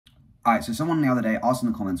All right, so someone the other day asked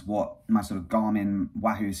in the comments what my sort of Garmin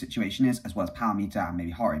Wahoo situation is, as well as power meter and maybe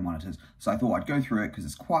heart rate monitors. So I thought I'd go through it because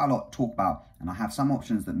there's quite a lot to talk about, and I have some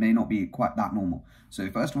options that may not be quite that normal. So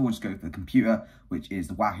first of all, we'll just go for the computer, which is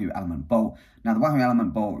the Wahoo Element Bolt. Now the Wahoo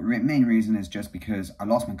Element Bolt, main reason is just because I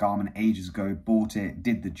lost my Garmin ages ago, bought it,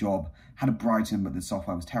 did the job, had a Brighton, but the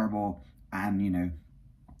software was terrible, and you know,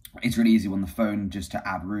 it's really easy on the phone just to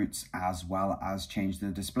add routes as well as change the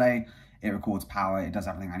display. It records power, it does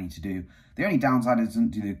everything I need to do. The only downside is it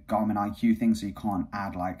doesn't do the Garmin IQ thing, so you can't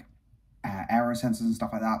add like aero sensors and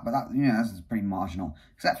stuff like that, but that, you know, that's pretty marginal.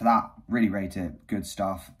 Except for that, really rate it, good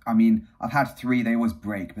stuff. I mean, I've had 3, they always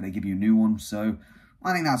break, but they give you a new one, so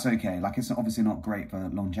I think that's okay. Like, it's obviously not great for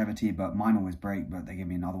longevity, but mine always break, but they give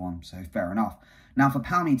me another one, so fair enough. Now for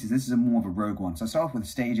power meters, this is more of a rogue one. So I start off with the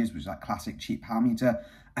Stages, which is like classic cheap power meter,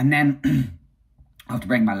 and then after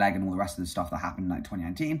breaking my leg and all the rest of the stuff that happened in like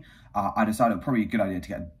 2019, I decided it was probably a good idea to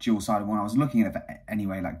get a dual-sided one. I was looking at it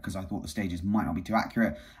anyway, like, because I thought the Stages might not be too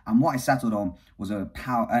accurate. And what I settled on was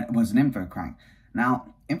was an info crank.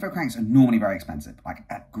 Now, info cranks are normally very expensive, like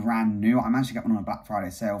at brand new. I managed to get one on a Black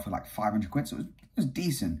Friday sale for like 500 quid, so it was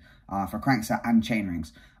decent for a crankset and chain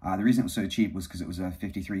rings. The reason it was so cheap was because it was a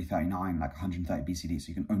 5339, like 130 BCD, so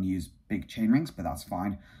you can only use big chain rings, but that's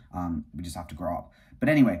fine. We just have to grow up. But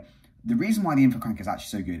anyway, the reason why the info crank is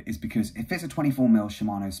actually so good is because it fits a 24mm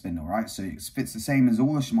Shimano spindle, right? So it fits the same as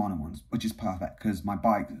all the Shimano ones, which is perfect because my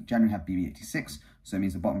bike generally have BB86, so it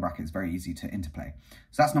means the bottom bracket is very easy to interplay.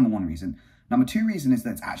 So that's number one reason. Number two reason is that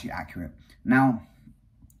it's actually accurate. Now,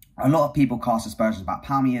 a lot of people cast aspersions about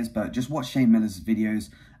power meters, but just watch Shane Miller's videos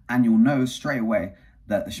and you'll know straight away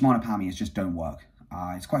that the Shimano power meters just don't work.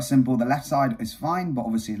 It's quite simple. The left side is fine, but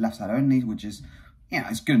obviously left side only, which is, you know,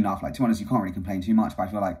 it's good enough. Like, to be honest, you can't really complain too much, but I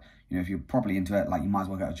feel like, you know, if you're properly into it, like, you might as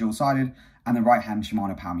well get a dual-sided. And the right-hand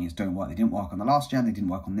Shimano power meters don't work. They didn't work on the last gen, they didn't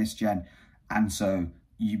work on this gen. And so,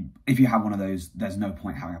 if you have one of those, there's no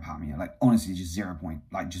point having a power meter. Like, honestly, just 0 point.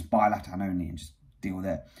 Like, just buy left-hand only and just deal with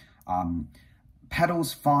it.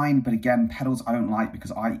 Pedals, fine, but again, pedals I don't like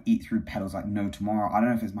because I eat through pedals like no tomorrow. I don't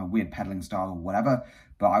know if it's my weird pedaling style or whatever,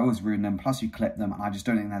 but I always ruin them. Plus, you clip them, and I just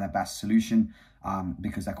don't think they're the best solution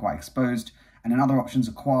because they're quite exposed. And then other options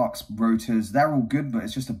are quarks, rotors. They're all good, but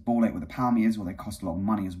it's just a ball ache with the power meters, or they cost a lot of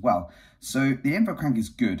money as well. So the info crank is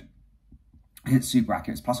good. It's super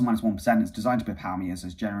accurate. It's plus or minus 1%. It's designed to be a power meter, so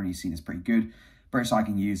it's generally seen as pretty good. British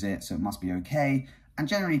Cycling use it, so it must be okay. And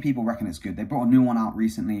generally, people reckon it's good. They brought a new one out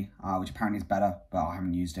recently, which apparently is better, but I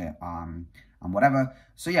haven't used it, and whatever.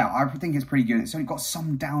 So yeah, I think it's pretty good. It's only got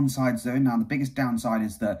some downsides though. Now, the biggest downside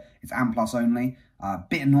is that it's ANT+ only.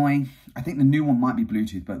 Bit annoying. I think the new one might be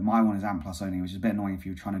Bluetooth, but my one is ANT+ only, which is a bit annoying if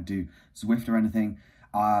you're trying to do Zwift or anything.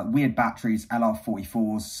 Weird batteries,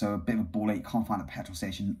 LR44s, so a bit of a ball ache. Can't find the petrol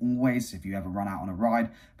station always if you ever run out on a ride.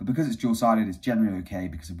 But because it's dual-sided, it's generally okay,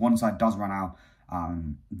 because if one side does run out,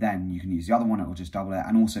 then you can use the other one, it will just double it,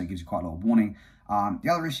 and also it gives you quite a lot of warning. The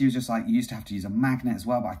other issue is just like, you used to have to use a magnet as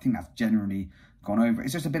well, but I think that's generally gone over.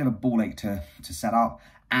 It's just a bit of a ball ache to set up,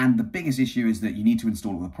 and the biggest issue is that you need to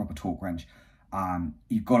install it with a proper torque wrench.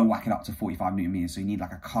 You've got to whack it up to 45 Newton meters, so you need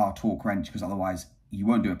like a car torque wrench, because otherwise you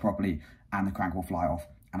won't do it properly and the crank will fly off.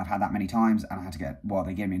 And I've had that many times, and I had to get, well,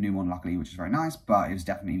 they gave me a new one luckily, which is very nice, but it was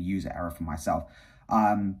definitely a user error for myself.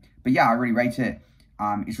 But yeah, I really rate it.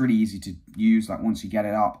 It's really easy to use, like, once you get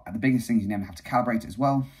it up. The biggest thing is you never have to calibrate it as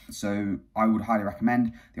well, so I would highly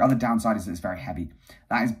recommend. The other downside is that it's very heavy.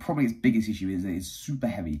 That is probably its biggest issue, is that it's super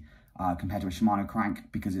heavy compared to a Shimano crank,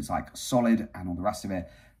 because it's like solid and all the rest of it.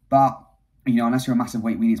 But, you know, unless you're a massive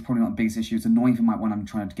weight weenie, it's probably not the biggest issue. It's annoying for when I'm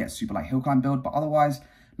trying to get super like hill climb build, but otherwise,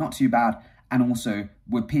 not too bad. And also,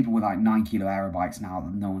 with people with like 9 kilo aero bikes now,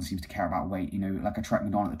 no one seems to care about weight. You know, like a Trek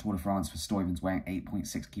Madonna at the Tour de France for Stuyven's weighing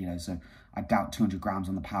 8.6 kilos. So I doubt 200 grams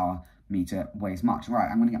on the power meter weighs much. Right,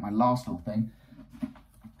 I'm going to get my last little thing,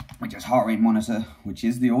 which is heart rate monitor, which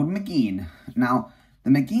is the old McGeen. Now, the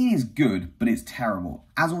McGeen is good, but it's terrible.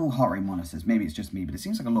 As all heart rate monitors, maybe it's just me, but it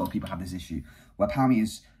seems like a lot of people have this issue where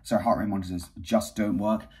heart rate monitors just don't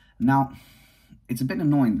work. Now, it's a bit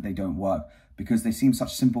annoying that they don't work because they seem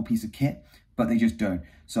such a simple piece of kit, but they just don't.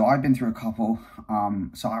 So I've been through a couple,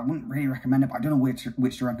 so I wouldn't really recommend it, but I don't know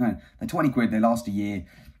which to recommend. They're 20 quid, they last a year.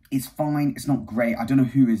 It's fine, it's not great. I don't know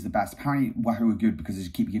who is the best. Apparently Wahoo are good because they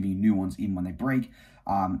just keep giving you new ones even when they break.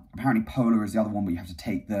 Apparently Polar is the other one, but you have to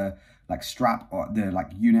take the like strap or the like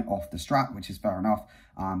unit off the strap, which is fair enough.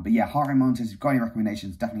 But yeah, heart rate monitors, if you've got any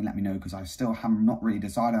recommendations, definitely let me know, because I still have not really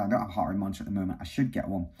decided. I don't have a heart rate monitor at the moment. I should get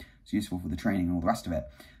one. It's useful for the training and all the rest of it.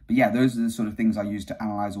 But yeah, those are the sort of things I use to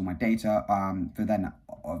analyze all my data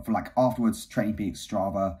for like afterwards, Training Peaks,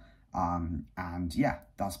 Strava, And yeah,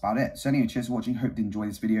 that's about it. So anyway, cheers for watching. Hope you enjoyed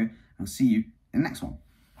this video, and I'll see you in the next one.